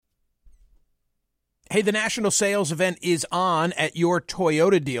Hey, the national sales event is on at your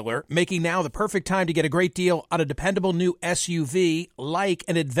Toyota dealer, making now the perfect time to get a great deal on a dependable new SUV like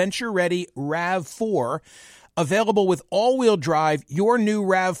an adventure-ready RAV4. Available with all-wheel drive, your new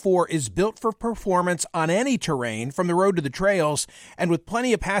RAV4 is built for performance on any terrain, from the road to the trails, and with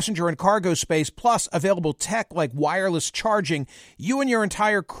plenty of passenger and cargo space, plus available tech like wireless charging, you and your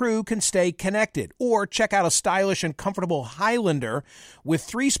entire crew can stay connected. Or check out a stylish and comfortable Highlander with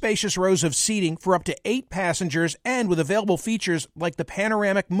 3 spacious rows of seating for up to 8 passengers and with available features like the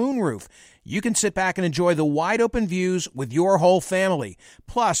panoramic moonroof. You can sit back and enjoy the wide-open views with your whole family.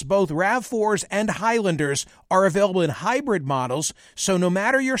 Plus, both RAV4s and Highlanders are available in hybrid models, so no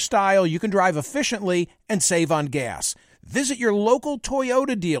matter your style, you can drive efficiently and save on gas. Visit your local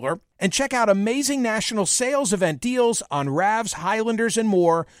Toyota dealer and check out amazing national sales event deals on RAVs, Highlanders, and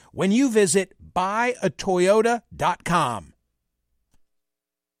more when you visit buyatoyota.com.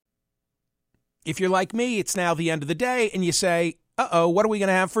 If you're like me, it's now the end of the day, and you say, uh-oh, what are we going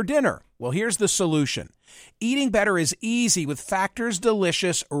to have for dinner? Well, here's the solution. Eating better is easy with Factor's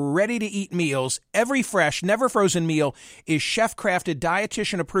delicious, ready-to-eat meals. Every fresh, never-frozen meal is chef-crafted,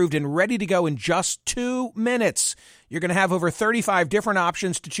 dietitian-approved, and ready to go in just 2 minutes. You're going to have over 35 different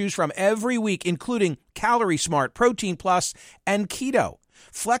options to choose from every week, including Calorie Smart, Protein Plus, and Keto.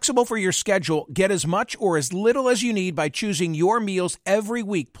 Flexible for your schedule, get as much or as little as you need by choosing your meals every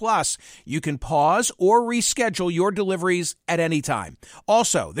week. Plus, you can pause or reschedule your deliveries at any time.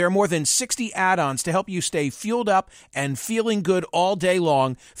 Also, there are more than 60 add-ons to help you stay fueled up and feeling good all day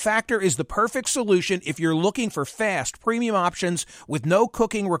long. Factor is the perfect solution if you're looking for fast, premium options with no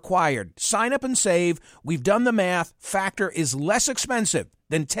cooking required. Sign up and save. We've done the math. Factor is less expensive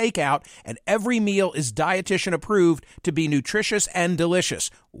than takeout, and every meal is dietitian approved to be nutritious and delicious.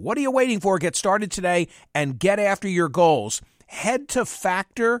 What are you waiting for? Get started today and get after your goals. Head to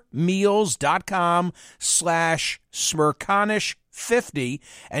factormeals.com/Smerconish50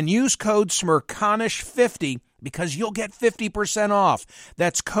 and use code Smerconish50 because you'll get 50% off.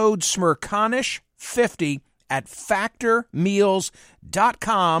 That's code Smerconish50 at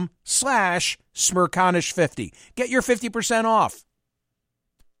factormeals.com/Smerconish50. Get your 50% off.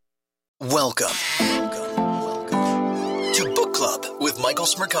 Welcome to Book Club with Michael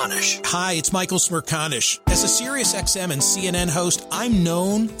Smerconish. Hi, it's Michael Smerconish. As a SiriusXM and CNN host, I'm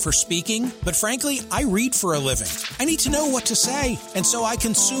known for speaking, but frankly, I read for a living. I need to know what to say, and so I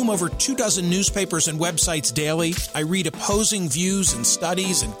consume over 24 newspapers and websites daily. I read opposing views and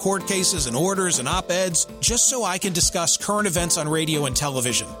studies and court cases and orders and op-eds just so I can discuss current events on radio and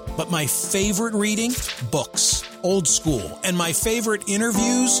television. But my favorite reading? Books. Old school. And my favorite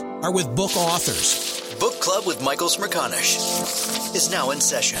interviews are with book authors. Book Club with Michael Smerconish is now in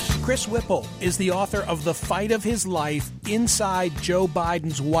session. Chris Whipple is the author of The Fight of His Life Inside Joe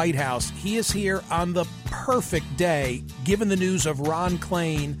Biden's White House. He is here on the perfect day, given the news of Ron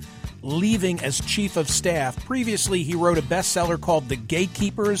Klain leaving as chief of staff. Previously, he wrote a bestseller called The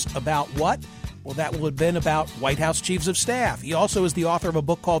Gatekeepers. About what? Well, that will have been about White House chiefs of staff. He also is the author of a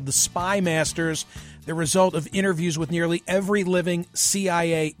book called The Spy Masters, the result of interviews with nearly every living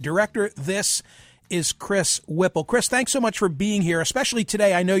CIA director. This is Chris Whipple. Chris, thanks so much for being here, especially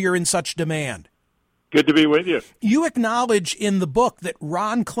today. I know you're in such demand. Good to be with you. You acknowledge in the book that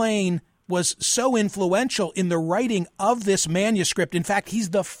Ron Klain was so influential in the writing of this manuscript. In fact, he's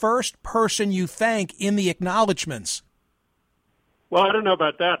the first person you thank in the acknowledgments. Well, I don't know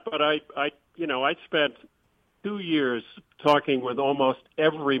about that, but I spent 2 years talking with almost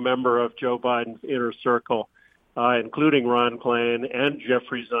every member of Joe Biden's inner circle, including Ron Klain and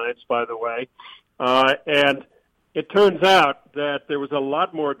Jeffrey Zients, by the way. And it turns out that there was a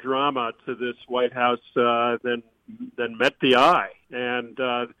lot more drama to this White House than met the eye. And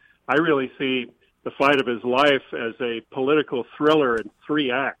I really see The Fight of His Life as a political thriller in 3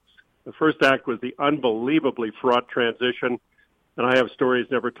 acts. The first act was the unbelievably fraught transition, and I have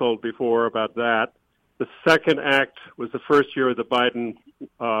stories never told before about that. The second act was the first year of the Biden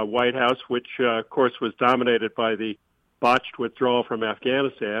White House, which, of course, was dominated by the botched withdrawal from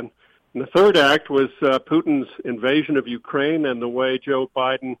Afghanistan. And the third act was Putin's invasion of Ukraine and the way Joe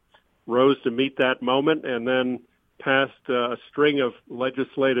Biden rose to meet that moment and then passed a string of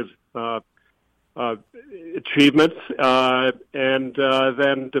legislative achievements and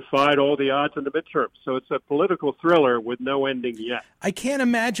then defied all the odds in the midterms. So it's a political thriller with no ending yet. I can't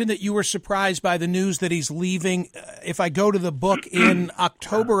imagine that you were surprised by the news that he's leaving. If I go to the book in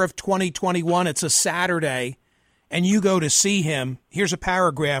October of 2021, it's a Saturday, and you go to see him, here's a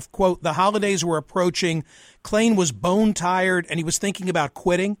paragraph, quote, "The holidays were approaching. Klain was bone-tired, and he was thinking about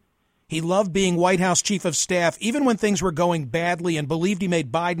quitting. He loved being White House chief of staff, even when things were going badly, and believed he made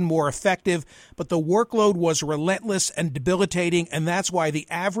Biden more effective. But the workload was relentless and debilitating, and that's why the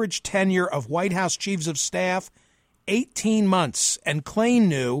average tenure of White House chiefs of staff, 18 months. And Klain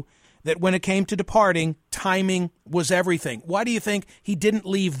knew that when it came to departing, timing was everything. Why do you think he didn't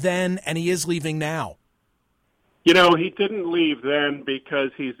leave then and he is leaving now? You know, he didn't leave then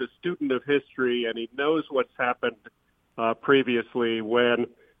because he's a student of history and he knows what's happened previously when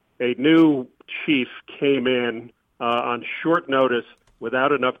a new chief came in on short notice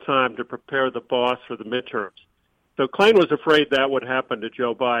without enough time to prepare the boss for the midterms. So Klain was afraid that would happen to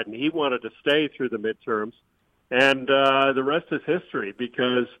Joe Biden. He wanted to stay through the midterms, and the rest is history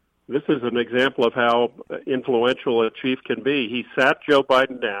because this is an example of how influential a chief can be. He sat Joe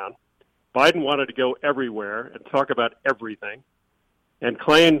Biden down. Biden wanted to go everywhere and talk about everything. And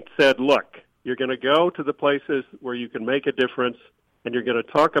Klain said, look, you're going to go to the places where you can make a difference, and you're going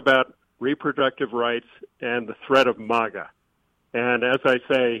to talk about reproductive rights and the threat of MAGA. And as I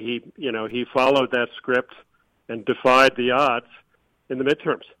say, he followed that script and defied the odds in the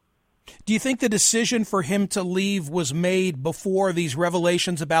midterms. Do you think the decision for him to leave was made before these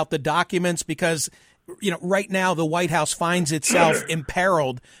revelations about the documents? Because, right now the White House finds itself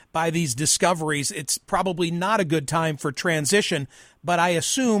imperiled by these discoveries. It's probably not a good time for transition, but I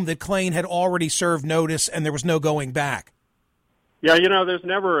assume that Klain had already served notice and there was no going back. Yeah, there's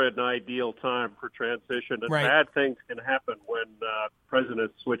never an ideal time for transition, and right. Bad things can happen when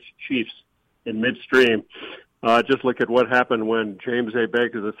presidents switch chiefs in midstream. Just look at what happened when James A.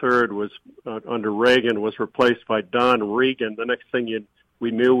 Baker III was, under Reagan, was replaced by Don Regan. The next thing we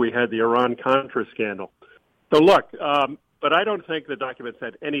knew, we had the Iran-Contra scandal. So look, but I don't think the documents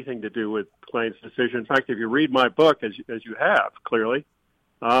had anything to do with Klain's decision. In fact, if you read my book, as you have, clearly,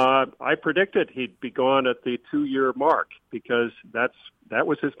 I predicted he'd be gone at the 2-year mark because that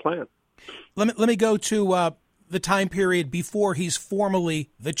was his plan. Let me go to the time period before he's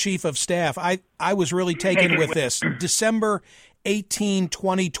formally the chief of staff. I was really taken with this. December 18,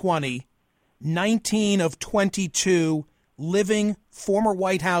 2020, 19 of 22 living former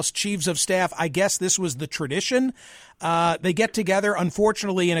White House chiefs of staff. I guess this was the tradition. They get together.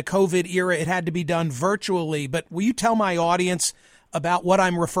 Unfortunately, in a COVID era, it had to be done virtually. But will you tell my audience about what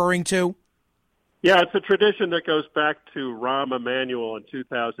I'm referring to? Yeah, it's a tradition that goes back to Rahm Emanuel in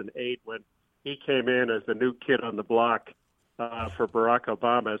 2008 when he came in as the new kid on the block for Barack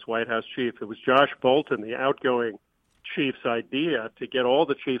Obama as White House chief. It was Josh Bolten, the outgoing chief's idea to get all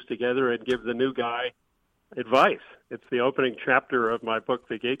the chiefs together and give the new guy advice. It's the opening chapter of my book,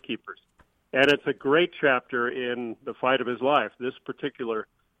 The Gatekeepers. And it's a great chapter in the fight of his life. This particular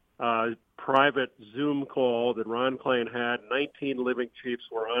private Zoom call that Ron Klain had, 19 living chiefs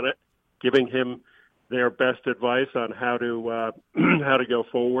were on it, giving him their best advice on how to go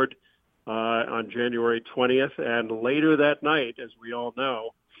forward on January 20th. And later that night, as we all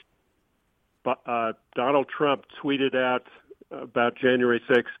know, Donald Trump tweeted out about January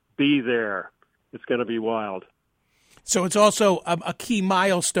 6th, be there. It's going to be wild. So it's also a key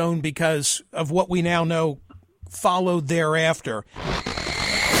milestone because of what we now know followed thereafter.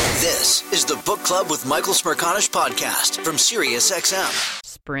 This is the Book Club with Michael Smerconish podcast from SiriusXM.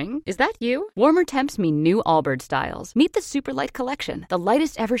 Spring? Is that you? Warmer temps mean new Allbirds styles. Meet the Superlight Collection, the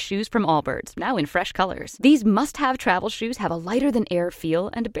lightest ever shoes from Allbirds, now in fresh colors. These must-have travel shoes have a lighter-than-air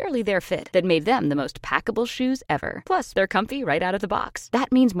feel and a barely-there fit that made them the most packable shoes ever. Plus, they're comfy right out of the box.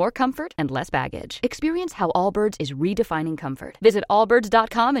 That means more comfort and less baggage. Experience how Allbirds is redefining comfort. Visit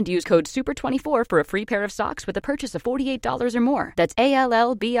allbirds.com and use code SUPER24 for a free pair of socks with a purchase of $48 or more. That's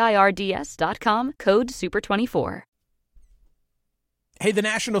ALLBIRDS.com, code SUPER24. Hey, the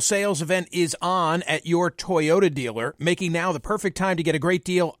national sales event is on at your Toyota dealer, making now the perfect time to get a great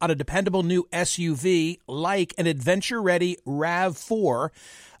deal on a dependable new SUV like an adventure-ready RAV4.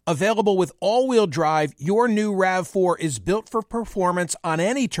 Available with all-wheel drive, your new RAV4 is built for performance on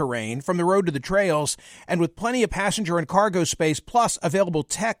any terrain, from the road to the trails, and with plenty of passenger and cargo space, plus available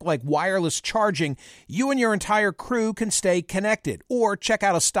tech like wireless charging, you and your entire crew can stay connected. Or check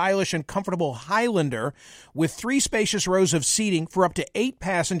out a stylish and comfortable Highlander with 3 spacious rows of seating for up to 8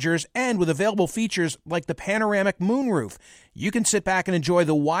 passengers and with available features like the panoramic moonroof. You can sit back and enjoy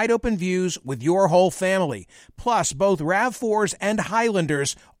the wide-open views with your whole family. Plus, both RAV4s and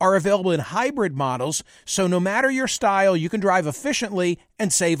Highlanders are available in hybrid models, so no matter your style, you can drive efficiently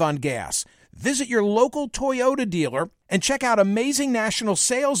and save on gas. Visit your local Toyota dealer and check out amazing national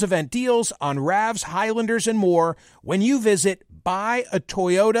sales event deals on RAVs, Highlanders, and more when you visit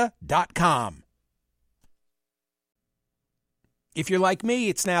buyatoyota.com. If you're like me,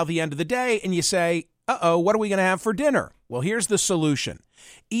 it's now the end of the day, and you say, what are we going to have for dinner? Well, here's the solution.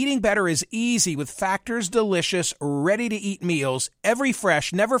 Eating better is easy with Factor's delicious, ready-to-eat meals. Every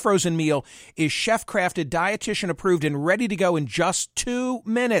fresh, never frozen meal is chef-crafted, dietitian-approved, and ready to go in just 2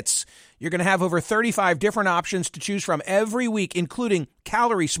 minutes. You're going to have over 35 different options to choose from every week, including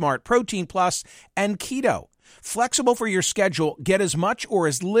Calorie Smart, Protein Plus, and Keto. Flexible for your schedule, get as much or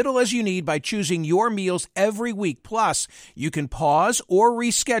as little as you need by choosing your meals every week. Plus, you can pause or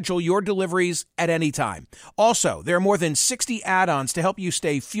reschedule your deliveries at any time. Also, there are more than 60 add-ons to help you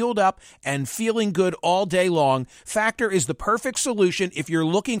stay fueled up and feeling good all day long. Factor is the perfect solution if you're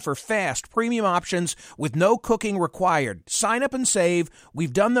looking for fast, premium options with no cooking required. Sign up and save.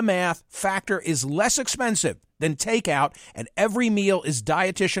 We've done the math. Factor is less expensive than takeout, and every meal is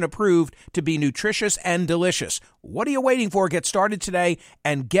dietitian approved to be nutritious and delicious. What are you waiting for? Get started today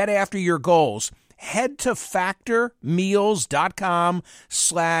and get after your goals. Head to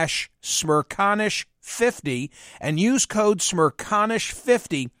factormeals.com/Smerconish50 and use code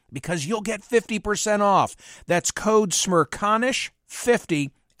Smerconish50 because you'll get 50% off. That's code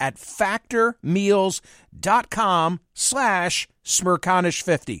Smerconish50 at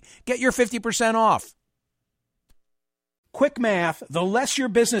factormeals.com/Smerconish50. Get your 50% off. Quick math, the less your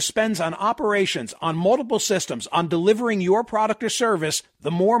business spends on operations, on multiple systems, on delivering your product or service,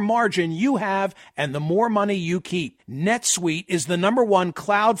 the more margin you have and the more money you keep. NetSuite is the #1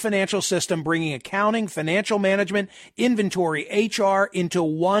 cloud financial system bringing accounting, financial management, inventory, HR into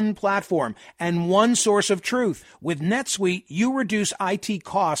one platform and one source of truth. With NetSuite, you reduce IT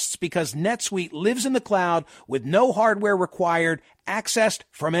costs because NetSuite lives in the cloud with no hardware required, accessed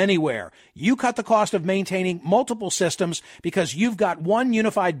from anywhere. You cut the cost of maintaining multiple systems because you've got one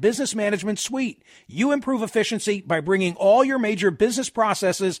unified business management suite. You improve efficiency by bringing all your major business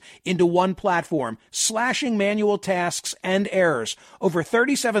processes into one platform, slashing manual tasks and errors. Over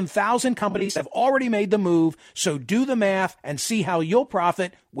 37,000 companies have already made the move, so do the math and see how you'll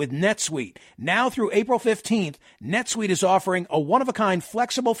profit with NetSuite. Now through April 15th, NetSuite is offering a one-of-a-kind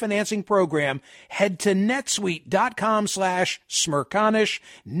flexible financing program. Head to netsuite.com/Smerconish,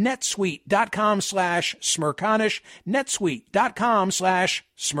 netsuite.com/Smerconish,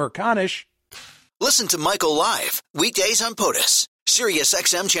 netsuite.com/Smerconish. Listen to Michael live weekdays on POTUS, Sirius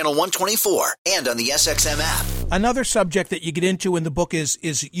XM channel 124, and on the SXM app. Another subject that you get into in the book is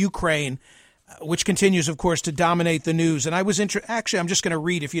Ukraine, which continues, of course, to dominate the news. And I was actually, I'm just going to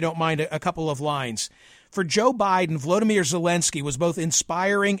read, if you don't mind, a couple of lines. For Joe Biden, Volodymyr Zelensky was both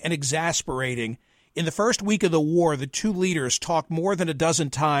inspiring and exasperating. In the first week of the war, the two leaders talked more than a dozen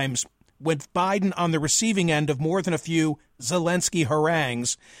times, with Biden on the receiving end of more than a few Zelensky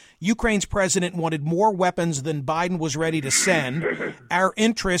harangues. Ukraine's president wanted more weapons than Biden was ready to send. Our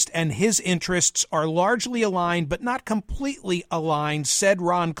interest and his interests are largely aligned, but not completely aligned, said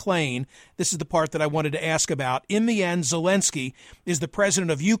Ron Klain. This is the part that I wanted to ask about. In the end, Zelensky is the president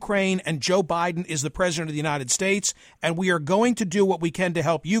of Ukraine and Joe Biden is the president of the United States, and we are going to do what we can to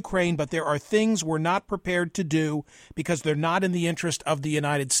help Ukraine, but there are things we're not prepared to do because they're not in the interest of the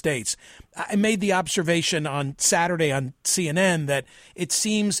United States. I made the observation on Saturday on CNN that it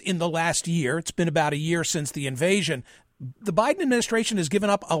seems in the last year, it's been about a year since the invasion, the Biden administration has given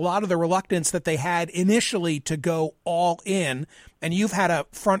up a lot of the reluctance that they had initially to go all in, and you've had a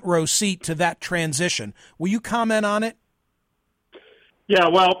front row seat to that transition. Will you comment on it? Yeah,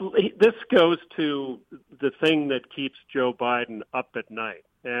 well, this goes to the thing that keeps Joe Biden up at night.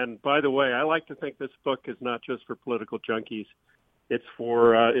 And by the way, I like to think this book is not just for political junkies. It's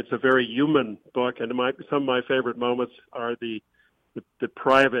a very human book, and some of my favorite moments are the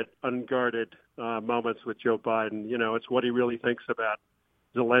private, unguarded moments with Joe Biden. You know, it's what he really thinks about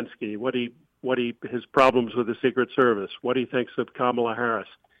Zelensky, his problems with the Secret Service, what he thinks of Kamala Harris.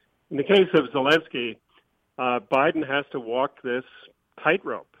 In the case of Zelensky, Biden has to walk this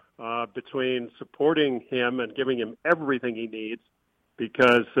tightrope between supporting him and giving him everything he needs,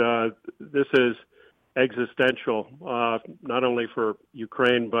 because this is existential, not only for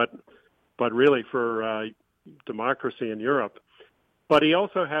Ukraine, but really for democracy in Europe. But he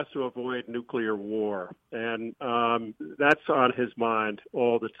also has to avoid nuclear war, and that's on his mind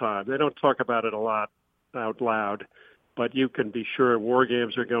all the time. They don't talk about it a lot out loud, but you can be sure war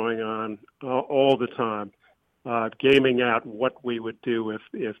games are going on all the time, gaming out what we would do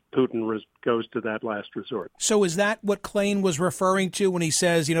if Putin goes to that last resort. So is that what Klain was referring to when he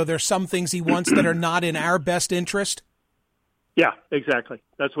says, there's some things he wants that are not in our best interest? Yeah, exactly.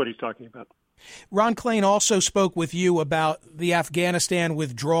 That's what he's talking about. Ron Klain also spoke with you about the Afghanistan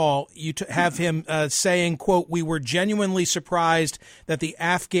withdrawal. You have him saying, quote, "We were genuinely surprised that the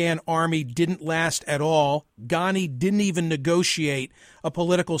Afghan army didn't last at all. Ghani didn't even negotiate a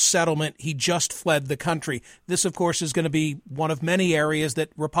political settlement. He just fled the country." This, of course, is going to be one of many areas that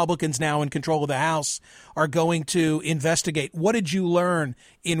Republicans now in control of the House are going to investigate. What did you learn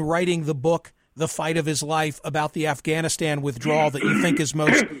in writing the book, The Fight of His Life, about the Afghanistan withdrawal that you think is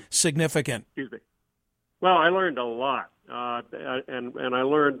most significant? Excuse me. Well, I learned a lot, and I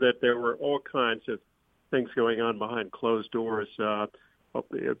learned that there were all kinds of things going on behind closed doors.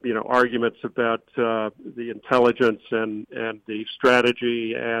 Arguments about the intelligence and the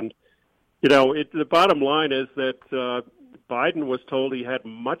strategy, and the bottom line is that Biden was told he had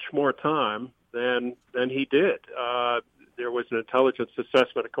much more time than he did. There was an intelligence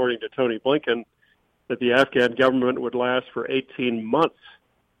assessment, according to Tony Blinken, that the Afghan government would last for 18 months.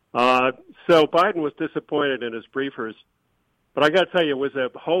 So Biden was disappointed in his briefers. But I got to tell you, it was a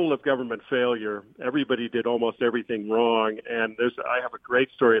whole of government failure. Everybody did almost everything wrong. And I have a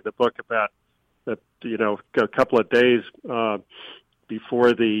great story in the book about that, a couple of days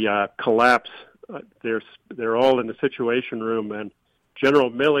before the collapse, they're all in the Situation Room, and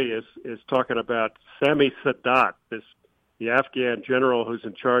General Milley is talking about Sami Sadat, the Afghan general who's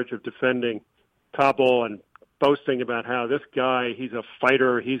in charge of defending Kabul, and boasting about how this guy, he's a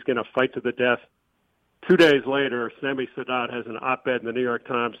fighter, he's going to fight to the death. 2 days later, Sami Sadat has an op-ed in the New York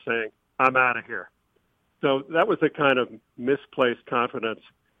Times saying, "I'm out of here." So that was the kind of misplaced confidence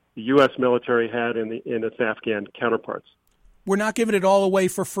the U.S. military had in its Afghan counterparts. We're not giving it all away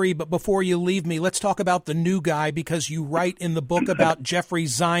for free, but before you leave me, let's talk about the new guy, because you write in the book about Jeffrey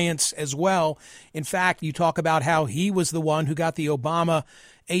Zients as well. In fact, you talk about how he was the one who got the Obama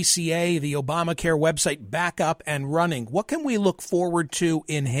ACA, the Obamacare website, back up and running. What can we look forward to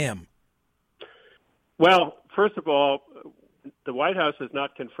in him? Well, first of all, the White House has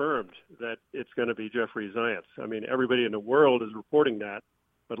not confirmed that it's going to be Jeffrey Zients. I mean, everybody in the world is reporting that,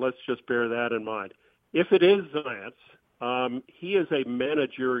 but let's just bear that in mind. If it is Zients, he is a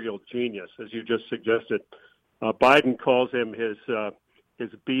managerial genius, as you just suggested. Biden calls him his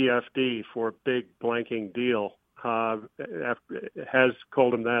BFD, for big blanking deal. Has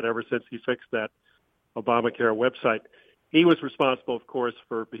called him that ever since he fixed that Obamacare website. He was responsible, of course,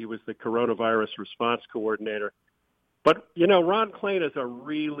 he was the coronavirus response coordinator. But, Ron Klain is a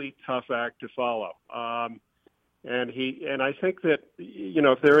really tough act to follow. And I think that,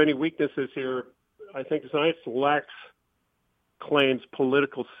 if there are any weaknesses here, I think Zients lacks Klain's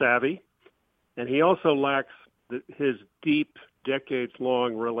political savvy, and he also lacks his deep,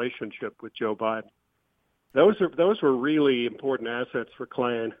 decades-long relationship with Joe Biden. Those were really important assets for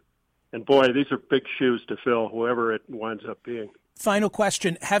Klain, and boy, these are big shoes to fill, whoever it winds up being. Final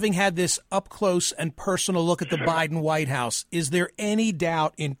question: having had this up close and personal look at the Biden White House, is there any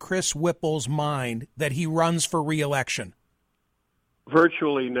doubt in Chris Whipple's mind that he runs for re-election?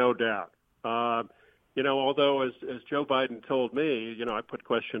 Virtually no doubt. Although as Joe Biden told me, I put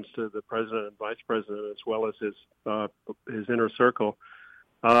questions to the president and vice president as well as his inner circle.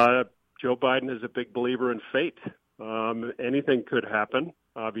 Joe Biden is a big believer in fate. Anything could happen,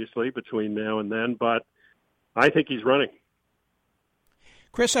 obviously, between now and then, but I think he's running.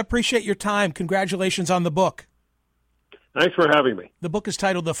 Chris, I appreciate your time. Congratulations on the book. Thanks for having me. The book is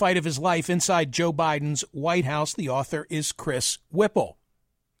titled The Fight of His Life, Inside Joe Biden's White House. The author is Chris Whipple.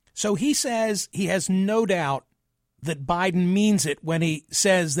 So he says he has no doubt that Biden means it when he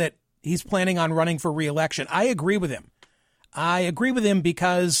says that he's planning on running for re-election. I agree with him. I agree with him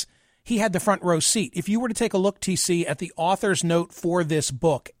because he had the front row seat. If you were to take a look, TC, at the author's note for this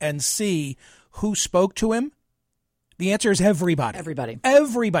book and see who spoke to him, the answer is everybody.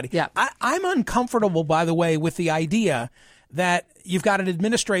 Everybody. Yeah. I'm uncomfortable, by the way, with the idea that you've got an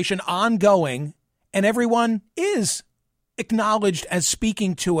administration ongoing and everyone is acknowledged as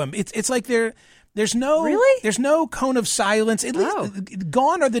speaking to him. It's like there's no cone of silence. At least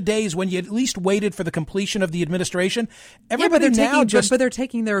gone are the days when you at least waited for the completion of the administration. Everybody but they're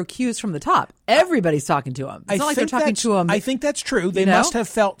taking their cues from the top. Everybody's talking to him. It's not like they're talking to him. I think that's true. They must have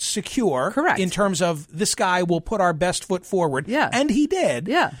felt secure, correct, in terms of this guy will put our best foot forward. Yeah, and he did.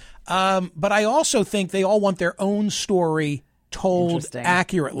 Yeah. But I also think they all want their own story told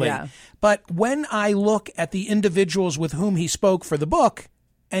accurately. Yeah. But when I look at the individuals with whom he spoke for the book,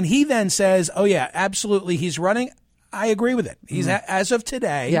 and he then says, "Oh yeah, absolutely, he's running," I agree with it. He's as of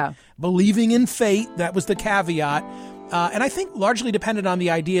today, believing in fate. That was the caveat, and I think largely dependent on the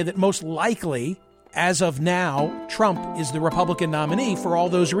idea that most likely, as of now, Trump is the Republican nominee. For all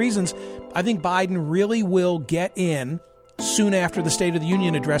those reasons, I think Biden really will get in soon after the State of the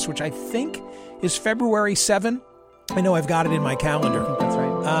Union address, which I think is February 7. I know I've got it in my calendar. I think that's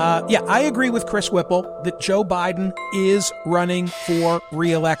right. Yeah, I agree with Chris Whipple that Joe Biden is running for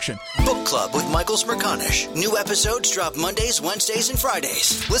re-election. Book Club with Michael Smerconish. New episodes drop Mondays, Wednesdays, and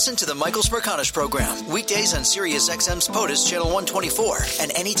Fridays. Listen to the Michael Smerconish program weekdays on SiriusXM's POTUS Channel 124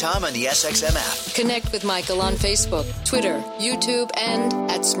 and anytime on the SXM app. Connect with Michael on Facebook, Twitter, YouTube, and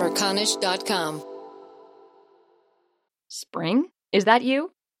at Smerconish.com. Spring? Is that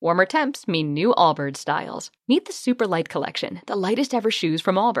you? Warmer temps mean new Allbirds styles. Meet the Super Light Collection, the lightest ever shoes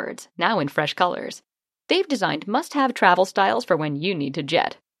from Allbirds, now in fresh colors. They've designed must-have travel styles for when you need to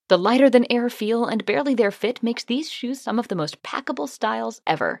jet. The lighter-than-air feel and barely-there fit makes these shoes some of the most packable styles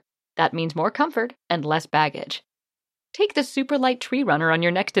ever. That means more comfort and less baggage. Take the Super Light Tree Runner on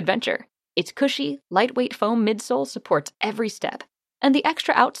your next adventure. Its cushy, lightweight foam midsole supports every step, and the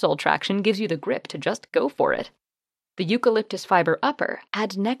extra outsole traction gives you the grip to just go for it. The eucalyptus fiber upper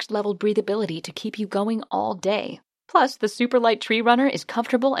adds next-level breathability to keep you going all day. Plus, the Super Light Tree Runner is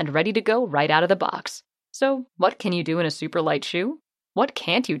comfortable and ready to go right out of the box. So, what can you do in a super light shoe? What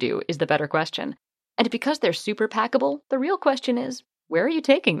can't you do is the better question. And because they're super packable, the real question is, where are you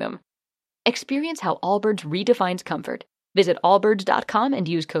taking them? Experience how Allbirds redefines comfort. Visit allbirds.com and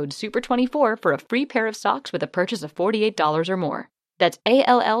use code SUPER24 for a free pair of socks with a purchase of $48 or more. That's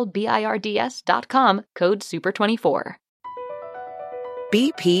ALLBIRDS.com, code SUPER24.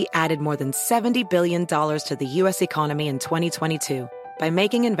 BP added more than $70 billion to the U.S. economy in 2022 by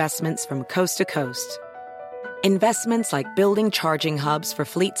making investments from coast to coast. Investments like building charging hubs for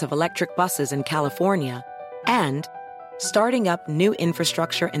fleets of electric buses in California and starting up new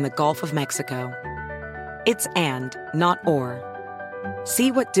infrastructure in the Gulf of Mexico. It's and, not or.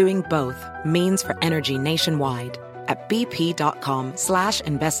 See what doing both means for energy nationwide at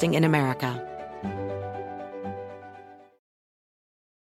bp.com/investing in America.